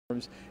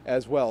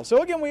as well.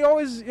 So again, we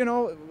always,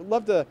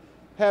 love to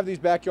have these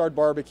backyard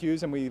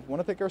barbecues, and we want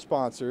to thank our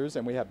sponsors.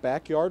 And we have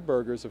Backyard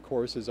Burgers, of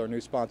course, is our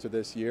new sponsor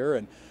this year,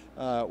 and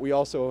we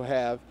also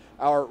have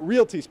our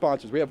realty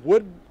sponsors. We have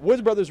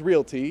Woods Brothers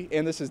Realty,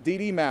 and this is Dee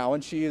Dee Mao,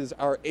 and she is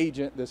our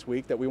agent this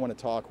week that we want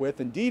to talk with.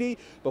 And Dee Dee,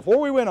 before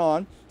we went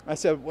on, I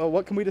said, well,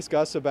 what can we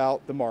discuss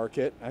about the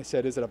market? I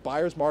said, is it a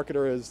buyer's market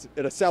or is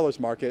it a seller's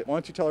market? Why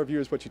don't you tell our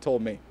viewers what you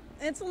told me?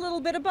 It's a little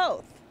bit of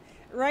both.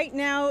 Right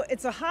now,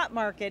 it's a hot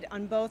market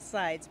on both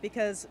sides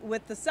because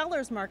with the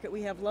seller's market,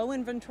 we have low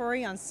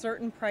inventory on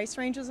certain price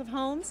ranges of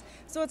homes,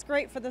 so it's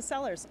great for the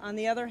sellers. On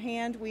the other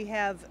hand, we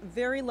have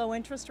very low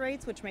interest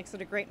rates, which makes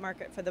it a great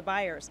market for the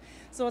buyers.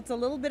 So it's a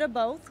little bit of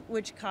both,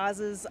 which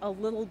causes a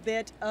little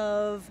bit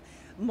of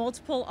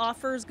multiple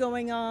offers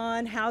going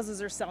on.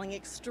 Houses are selling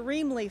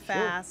extremely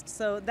fast,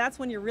 so that's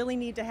when you really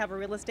need to have a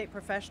real estate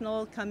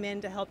professional come in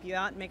to help you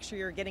out and make sure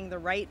you're getting the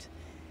right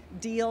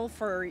deal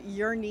for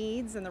your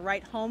needs and the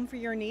right home for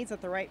your needs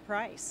at the right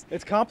price.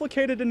 It's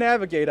complicated to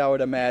navigate, I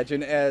would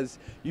imagine. As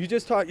you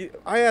just talked,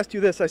 I asked you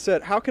this, I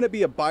said, how can it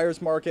be a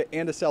buyer's market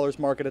and a seller's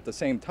market at the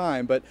same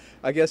time? But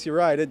I guess you're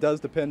right, it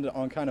does depend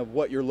on kind of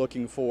what you're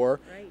looking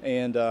for, right,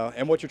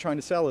 and what you're trying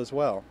to sell as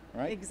well,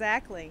 right?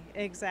 Exactly.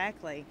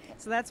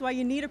 So that's why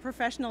you need a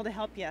professional to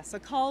help you. So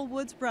call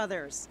Woods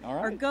Brothers, all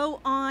right, or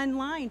go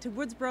online to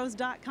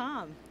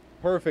woodsbros.com.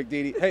 Perfect,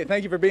 Dee Dee. Hey,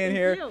 thank you for being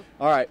here. You.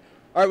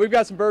 All right, we've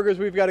got some burgers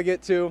we've got to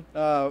get to,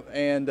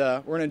 and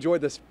we're going to enjoy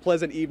this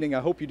pleasant evening. I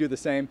hope you do the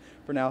same.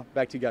 For now,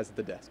 back to you guys at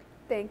the desk.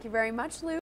 Thank you very much, Lou.